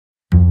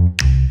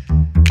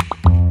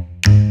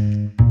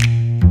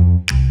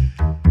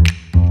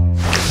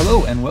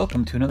Hello and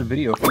welcome to another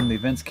video from the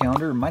events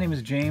calendar. My name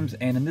is James,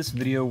 and in this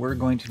video we're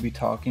going to be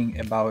talking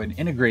about an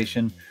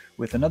integration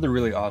with another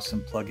really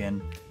awesome plugin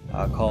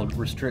called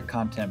Restrict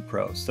Content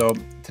Pro. So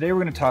today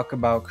we're going to talk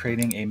about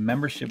creating a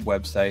membership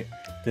website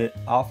that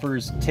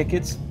offers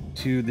tickets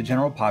to the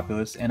general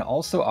populace and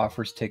also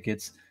offers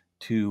tickets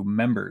to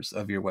members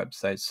of your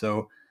website.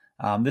 So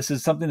this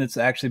is something that's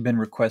actually been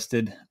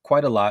requested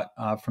quite a lot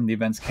from the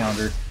events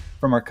calendar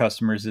from our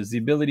customers, is the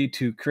ability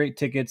to create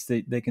tickets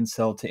that they can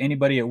sell to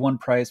anybody at one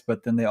price,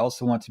 but then they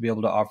also want to be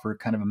able to offer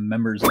kind of a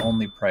members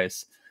only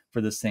price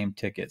for the same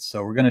tickets.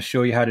 So we're going to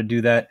show you how to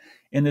do that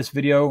in this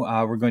video.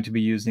 We're going to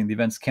be using the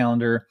events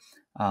calendar,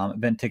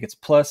 Event Tickets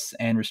Plus,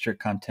 and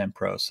Restrict Content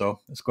Pro. So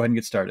let's go ahead and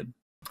get started.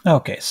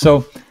 Okay,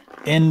 so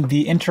in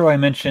the intro I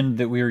mentioned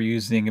that we were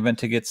using Event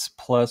Tickets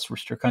Plus,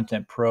 Restrict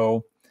Content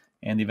Pro,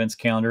 and the events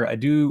calendar. I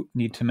do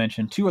need to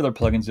mention two other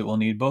plugins that we'll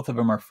need. Both of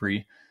them are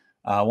free.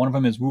 One of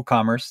them is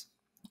WooCommerce,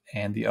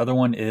 and the other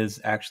one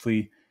is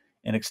actually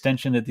an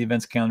extension that the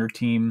events calendar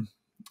team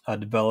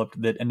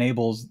developed that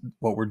enables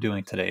what we're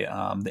doing today,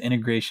 the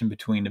integration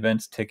between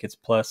Events Tickets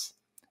Plus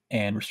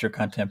and Restrict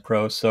Content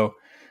Pro. So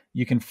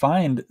you can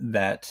find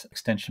that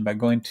extension by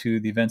going to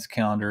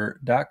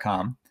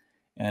theeventscalendar.com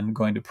and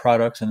going to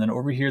products, and then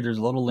over here there's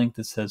a little link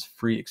that says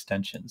free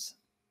extensions.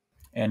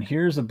 And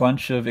here's a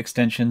bunch of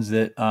extensions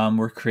that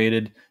were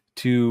created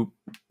to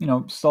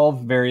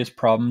solve various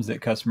problems that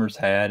customers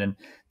had. And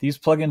these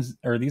plugins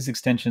or these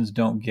extensions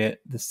don't get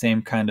the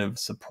same kind of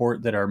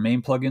support that our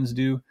main plugins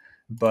do,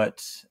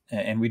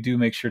 and we do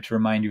make sure to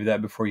remind you of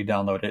that before you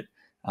download it.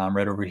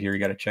 Right over here, you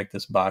got to check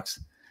this box.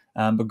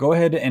 But go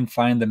ahead and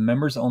find the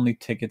members only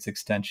tickets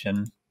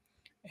extension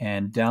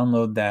and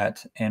download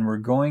that. And we're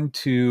going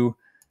to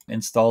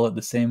install it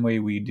the same way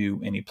we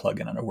do any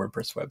plugin on a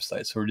WordPress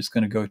website. So we're just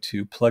going to go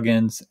to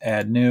plugins,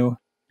 add new,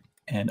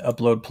 and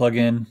upload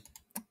plugin,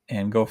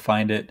 and go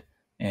find it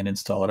and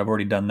install it. I've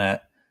already done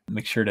that.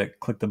 Make sure to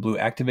click the blue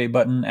activate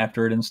button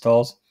after it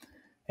installs.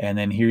 And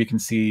then here you can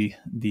see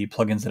the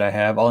plugins that I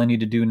have. All I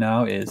need to do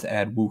now is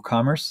add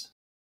WooCommerce.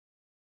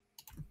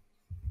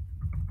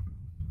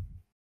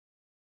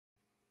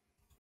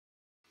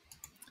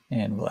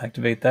 And we'll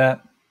activate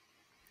that.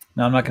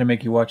 Now I'm not going to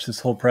make you watch this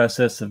whole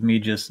process of me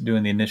just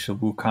doing the initial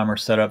WooCommerce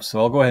setup. So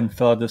I'll go ahead and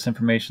fill out this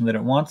information that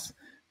it wants,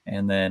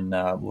 and then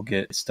we'll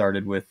get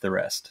started with the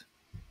rest.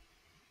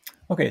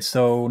 Okay,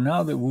 so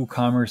now that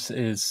WooCommerce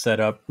is set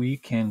up, we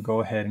can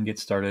go ahead and get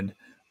started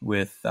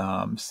with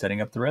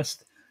setting up the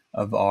rest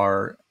of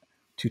our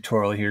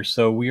tutorial here.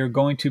 So we are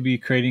going to be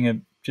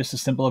creating just a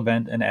simple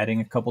event and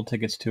adding a couple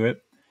tickets to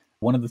it.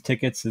 One of the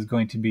tickets is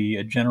going to be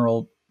a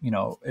general,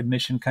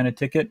 admission kind of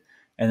ticket,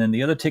 and then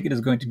the other ticket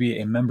is going to be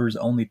a members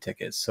only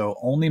ticket. So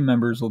only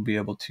members will be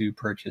able to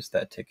purchase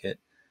that ticket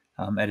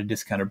at a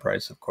discounted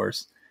price, of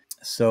course.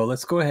 So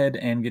let's go ahead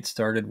and get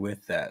started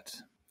with that.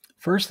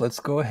 First, let's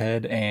go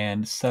ahead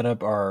and set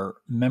up our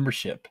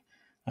membership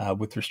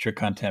with Restrict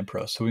Content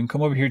Pro. So we can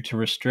come over here to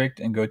Restrict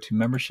and go to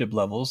Membership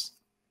Levels.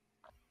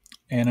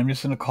 And I'm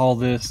just going to call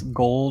this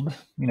Gold.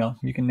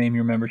 You can name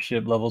your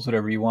membership levels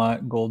whatever you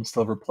want, Gold,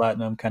 Silver,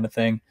 Platinum kind of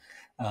thing.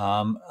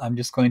 I'm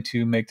just going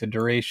to make the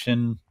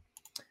duration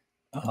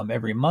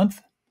every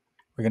month.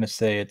 We're going to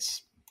say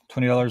it's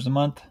 $20 a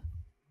month,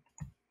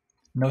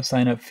 no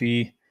sign-up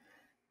fee,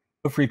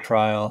 no free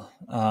trial,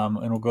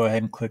 and we'll go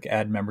ahead and click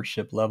Add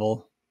Membership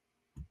Level.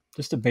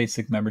 Just a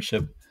basic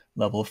membership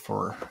level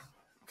for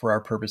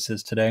our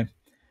purposes today.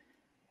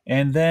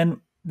 And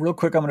then real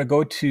quick, I'm going to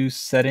go to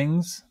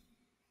Settings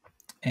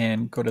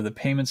and go to the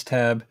Payments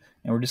tab,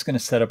 and we're just going to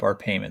set up our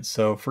payments.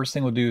 So first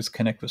thing we'll do is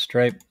connect with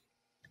Stripe.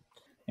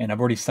 And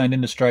I've already signed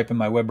into Stripe in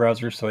my web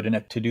browser, so I didn't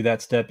have to do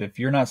that step. If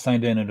you're not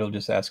signed in, it'll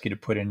just ask you to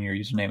put in your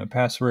username and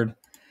password.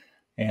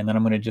 And then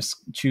I'm going to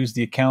just choose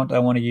the account I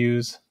want to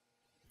use,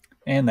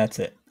 and that's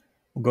it.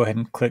 We'll go ahead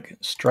and click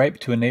Stripe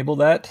to enable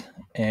that.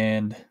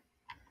 And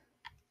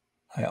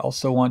I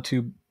also want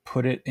to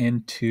put it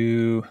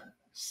into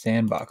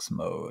sandbox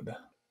mode.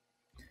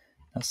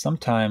 Now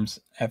sometimes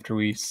after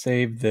we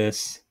save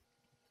this,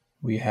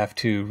 we have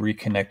to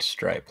reconnect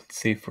Stripe. Let's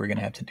see if we're going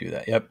to have to do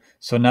that. Yep.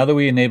 So now that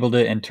we enabled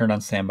it and turned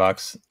on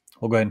sandbox,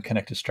 we'll go ahead and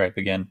connect to Stripe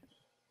again.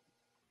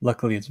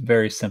 Luckily, it's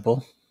very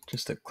simple.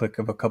 Just a click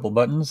of a couple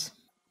buttons.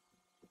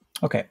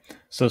 Okay,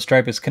 so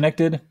Stripe is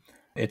connected,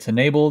 it's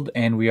enabled,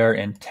 and we are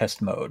in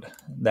test mode.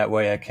 That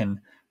way I can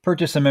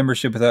purchase a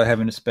membership without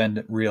having to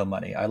spend real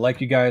money. I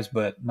like you guys,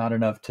 but not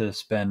enough to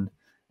spend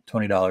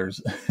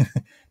 $20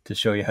 to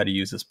show you how to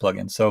use this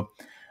plugin. So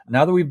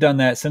now that we've done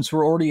that, since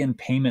we're already in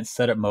payment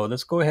setup mode,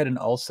 let's go ahead and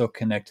also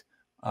connect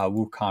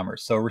WooCommerce.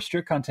 So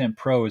Restrict Content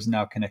Pro is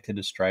now connected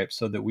to Stripe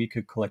so that we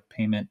could collect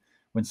payment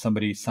when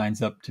somebody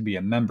signs up to be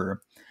a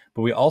member.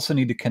 But we also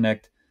need to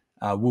connect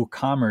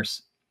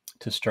WooCommerce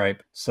to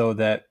Stripe so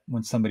that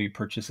when somebody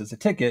purchases a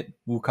ticket,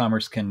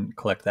 WooCommerce can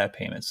collect that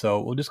payment. So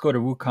we'll just go to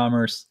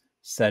WooCommerce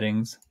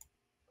Settings,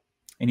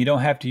 and you don't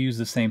have to use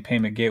the same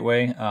payment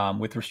gateway.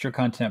 With Restrict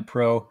Content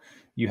Pro,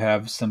 you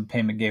have some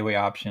payment gateway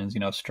options,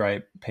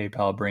 Stripe,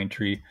 PayPal,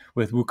 Braintree.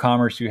 With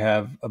WooCommerce, you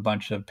have a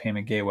bunch of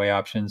payment gateway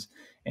options,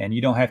 and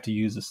you don't have to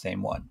use the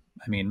same one.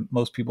 I mean,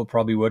 most people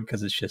probably would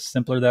because it's just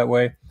simpler that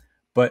way,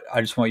 but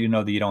I just want you to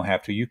know that you don't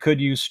have to. You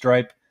could use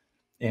Stripe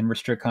in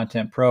Restrict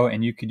Content Pro,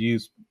 and you could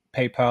use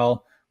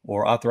PayPal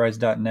or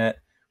Authorize.net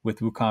with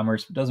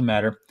WooCommerce. It doesn't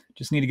matter.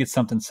 Just need to get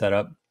something set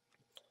up.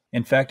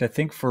 In fact, I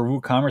think for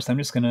WooCommerce, I'm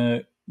just going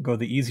to go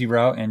the easy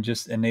route and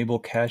just enable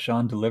cash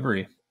on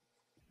delivery.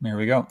 There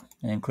we go,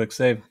 and click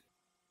save.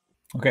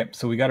 Okay,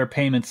 so we got our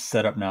payments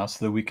set up now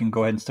so that we can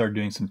go ahead and start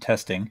doing some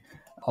testing.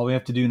 All we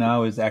have to do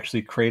now is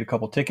actually create a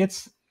couple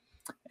tickets,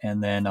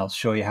 and then I'll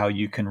show you how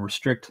you can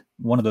restrict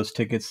one of those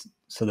tickets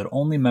so that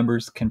only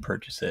members can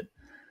purchase it.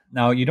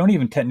 Now, you don't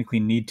even technically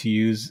need to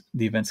use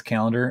the events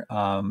calendar.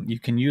 You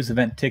can use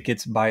event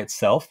tickets by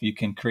itself. You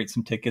can create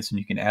some tickets and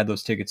you can add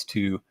those tickets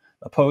to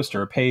a post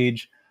or a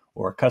page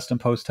or a custom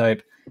post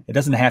type. It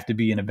doesn't have to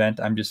be an event.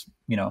 I'm just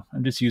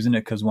using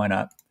it because why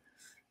not?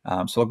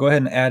 So I'll go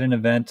ahead and add an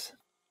event.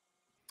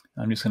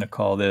 I'm just going to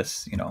call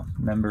this,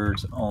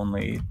 members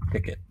only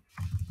ticket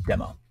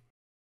demo.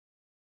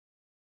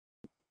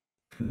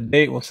 The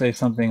date, we'll say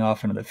something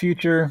off into the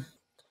future.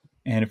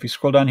 And if we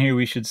scroll down here,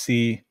 we should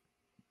see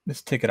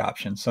this ticket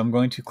option. So I'm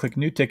going to click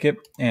new ticket,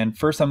 and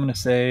first I'm going to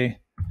say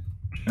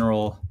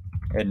general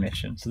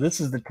admission. So this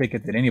is the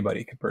ticket that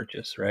anybody could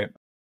purchase, right?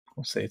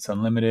 We'll say it's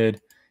unlimited,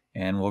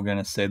 and we're going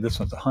to say this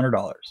one's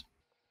 $100.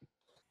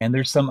 And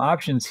there's some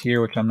options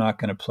here which I'm not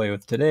going to play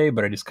with today,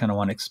 but I just kind of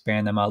want to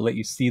expand them out, let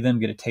you see them,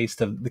 get a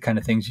taste of the kind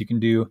of things you can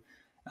do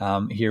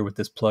here with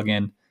this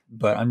plugin.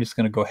 But I'm just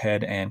going to go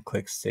ahead and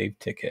click Save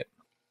Ticket.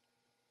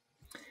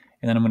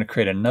 And then I'm going to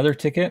create another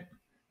ticket,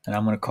 and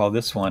I'm going to call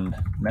this one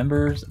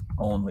Members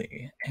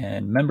Only.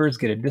 And members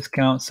get a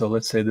discount, so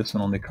let's say this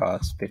one only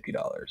costs $50.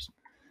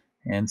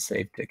 And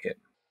Save Ticket.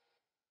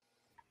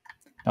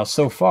 Now,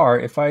 so far,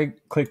 if I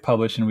click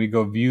Publish and we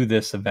go view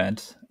this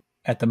event,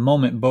 at the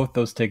moment, both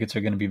those tickets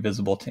are going to be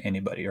visible to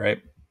anybody,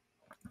 right?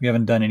 We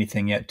haven't done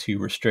anything yet to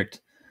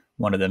restrict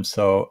one of them.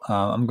 So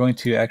I'm going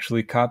to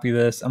actually copy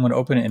this. I'm going to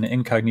open it in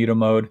incognito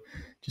mode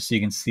just so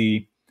you can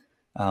see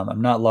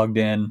I'm not logged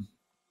in.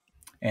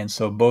 And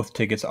so both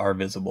tickets are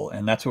visible.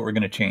 And that's what we're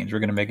going to change. We're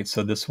going to make it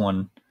so this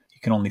one,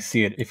 you can only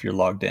see it if you're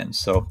logged in.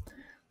 So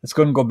let's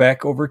go ahead and go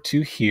back over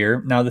to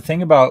here. Now, the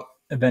thing about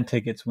event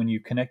tickets, when you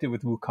connect it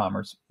with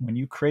WooCommerce, when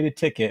you create a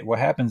ticket, what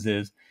happens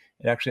is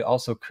it actually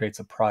also creates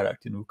a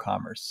product in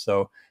WooCommerce.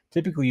 So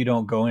typically you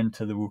don't go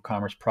into the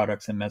WooCommerce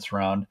products and mess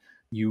around.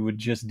 You would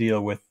just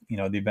deal with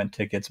the event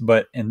tickets.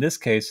 But in this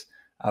case,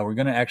 we're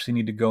going to actually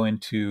need to go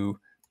into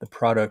the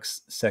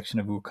products section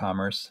of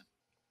WooCommerce.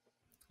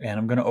 And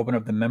I'm going to open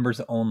up the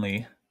members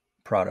only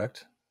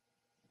product.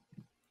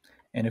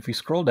 And if we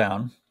scroll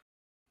down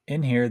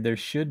in here, there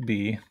should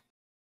be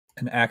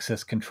an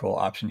access control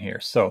option here.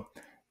 So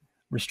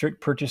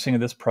restrict purchasing of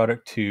this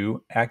product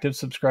to active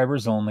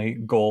subscribers only,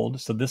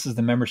 gold. So this is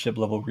the membership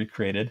level we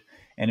created.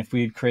 And if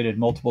we had created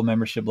multiple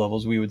membership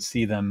levels, we would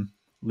see them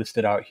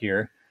listed out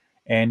here.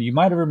 And you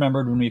might have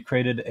remembered when we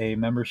created a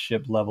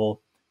membership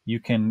level,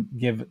 you can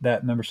give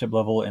that membership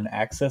level an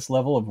access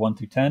level of 1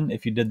 through 10.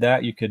 If you did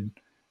that, you could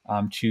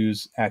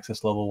choose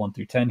access level 1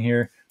 through 10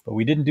 here, but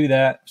we didn't do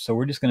that. So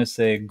we're just going to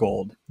say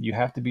gold. You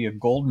have to be a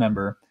gold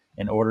member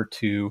in order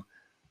to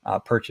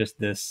purchase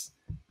this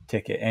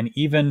ticket. And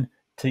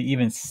to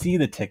even see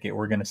the ticket,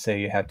 we're going to say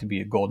you have to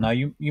be a gold. Now,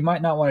 you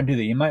might not want to do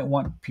that. You might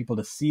want people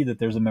to see that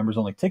there's a members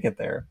only ticket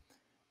there.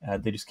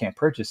 They just can't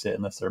purchase it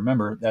unless they're a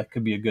member. That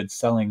could be a good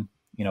selling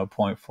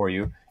point for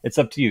you. It's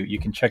up to you. You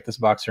can check this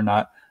box or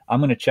not. I'm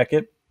going to check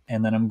it,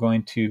 and then I'm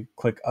going to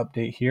click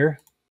update here.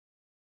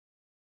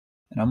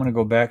 And I'm going to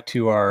go back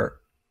to our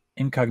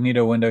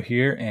incognito window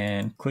here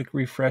and click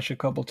refresh a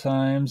couple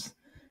times,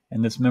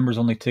 and this members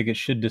only ticket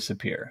should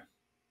disappear.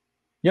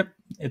 Yep,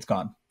 it's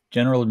gone.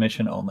 General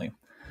admission only.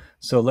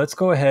 So let's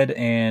go ahead,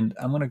 and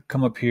I'm going to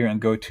come up here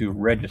and go to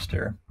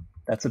register.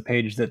 That's a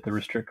page that the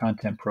Restrict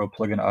Content Pro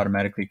plugin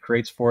automatically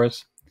creates for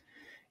us.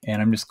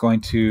 And I'm just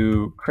going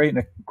to create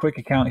a quick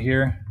account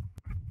here.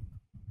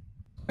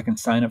 I can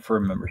sign up for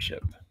a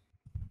membership.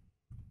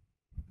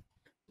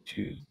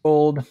 Choose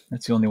gold.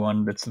 That's the only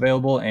one that's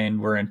available, and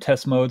we're in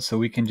test mode, so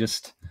we can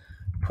just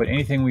put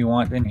anything we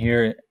want in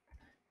here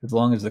as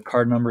long as the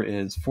card number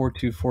is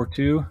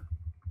 4242.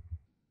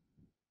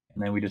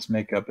 And then we just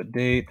make up a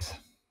date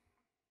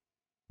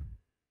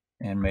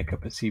and make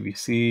up a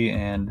CVC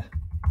and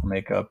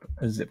make up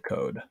a zip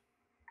code.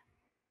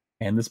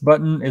 And this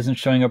button isn't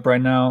showing up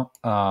right now.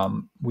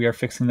 We are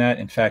fixing that.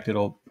 In fact,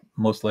 it'll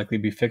most likely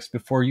be fixed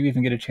before you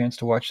even get a chance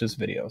to watch this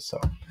video. So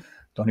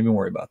don't even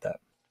worry about that.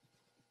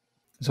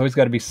 There's always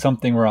got to be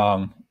something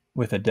wrong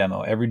with a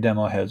demo. Every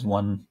demo has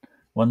one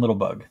little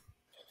bug.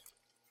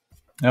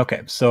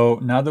 Okay, so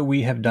now that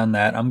we have done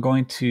that, I'm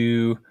going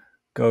to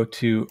go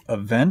to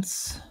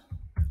events,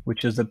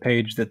 which is a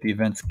page that the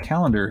events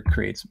calendar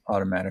creates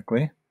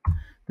automatically.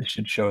 This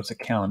should show us a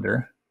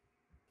calendar.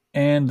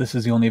 And this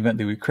is the only event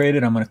that we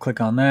created. I'm going to click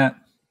on that.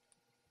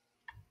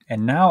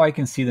 And now I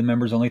can see the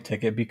members only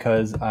ticket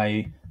because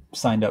I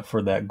signed up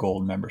for that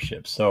gold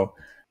membership. So,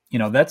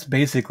 that's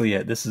basically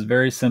it. This is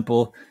very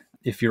simple.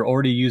 If you're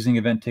already using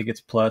Event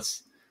Tickets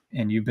Plus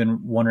and you've been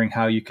wondering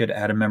how you could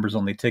add a members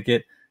only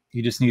ticket,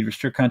 you just need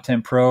Restrict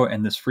Content Pro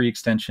and this free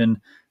extension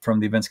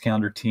from the Events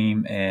Calendar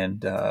team,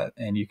 and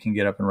you can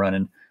get up and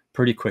running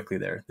pretty quickly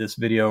there. This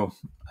video,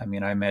 I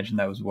imagine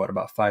that was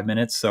about 5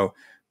 minutes. So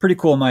pretty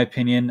cool in my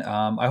opinion.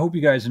 I hope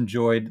you guys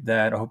enjoyed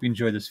that. I hope you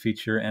enjoyed this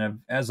feature. And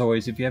as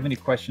always, if you have any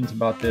questions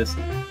about this,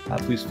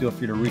 please feel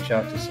free to reach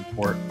out to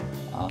support.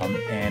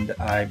 And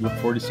I look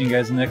forward to seeing you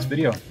guys in the next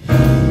video.